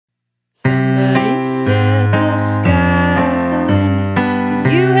Somebody said the sky's the limit, so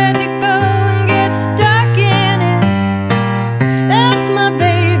you had to go and get stuck in it. That's my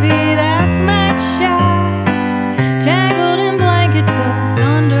baby, that's my child, tangled in blankets of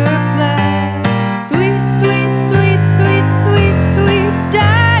thundercloud. Sweet, sweet, sweet, sweet, sweet, sweet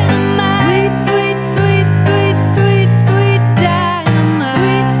dynamite. Sweet, sweet, sweet, sweet, sweet, sweet dynamite.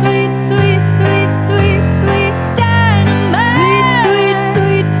 Sweet, sweet, sweet, sweet, sweet, sweet dynamite. Sweet, sweet,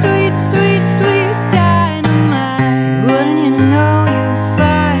 sweet, sweet, sweet, sweet dynamite. Wouldn't you know you'd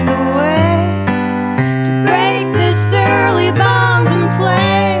find a way to break this early bonds and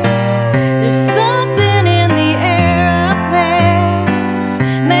play? There's something in the air up there,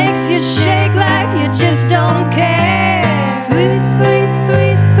 makes you shake like you just don't care. Sweet, sweet,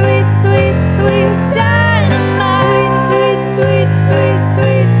 sweet, sweet, sweet, sweet dynamite. Sweet, sweet, sweet, sweet,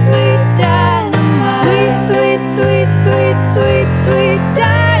 sweet, sweet dynamite. Sweet, sweet, sweet, sweet, sweet, sweet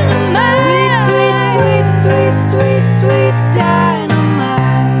dynamite. Sweet, sweet, sweet, sweet, sweet, sweet dynamite.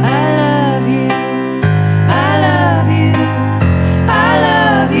 I love you, I love you, I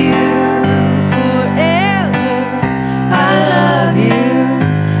love you forever. I love you,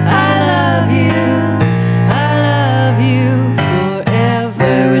 I love you, I love you forever.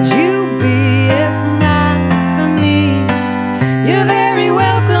 Where would you be if not for me? You're very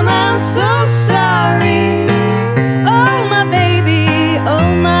welcome, I'm so sorry. Oh my baby, oh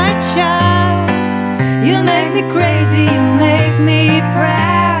my child, you make me crazy, you make me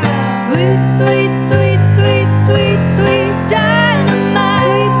proud. Sweet, sweet, sweet, sweet, sweet, sweet dynamite.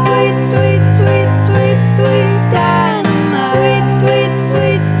 Sweet, sweet, sweet, sweet, sweet, sweet dynamite. Sweet, sweet,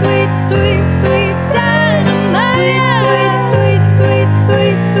 sweet, sweet, sweet, sweet dynamite. Sweet, sweet, sweet, sweet,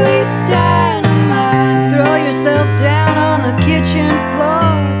 sweet, sweet dynamite. Throw yourself down on the kitchen floor,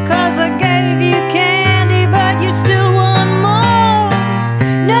 'cause I gave you candy, but you still want more.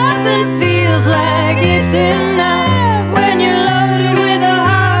 Nothing feels like it's enough.